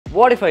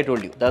What if I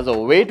told you there's a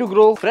way to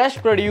grow fresh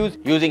produce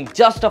using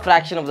just a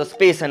fraction of the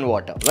space and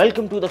water?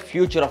 Welcome to the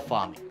future of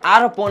farming.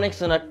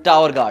 Aeroponics in a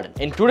tower garden.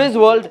 In today's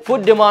world,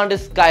 food demand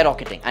is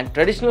skyrocketing and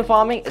traditional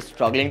farming is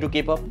struggling to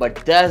keep up.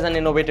 But there's an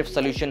innovative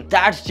solution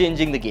that's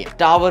changing the game.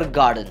 Tower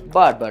garden.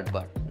 But.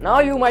 Now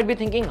you might be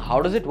thinking,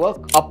 how does it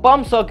work? A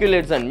pump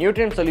circulates a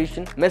nutrient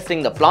solution,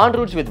 mixing the plant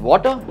roots with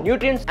water,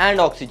 nutrients and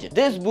oxygen.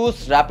 This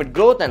boosts rapid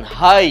growth and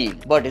high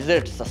yield. But is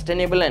it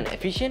sustainable and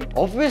efficient?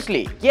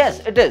 Obviously, yes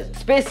it is.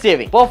 Space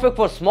saving. Perfect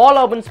for small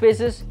urban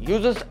spaces,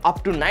 uses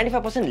up to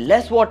 95%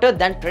 less water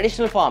than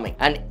traditional farming,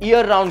 and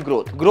year-round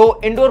growth. Grow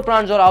indoor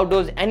plants or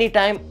outdoors any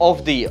time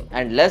of the year,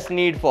 and less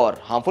need for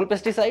harmful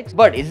pesticides.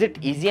 But is it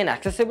easy and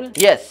accessible?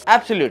 Yes,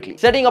 absolutely.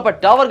 Setting up a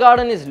tower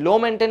garden is low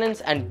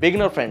maintenance and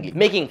beginner friendly,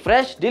 making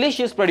fresh,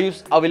 delicious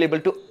produce available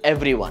to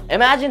everyone.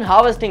 Imagine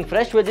harvesting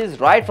fresh veggies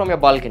right from your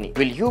balcony.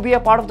 Will you be a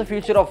part of the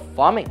future of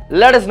farming?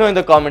 Let us know in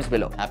the comments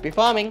below. Happy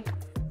farming!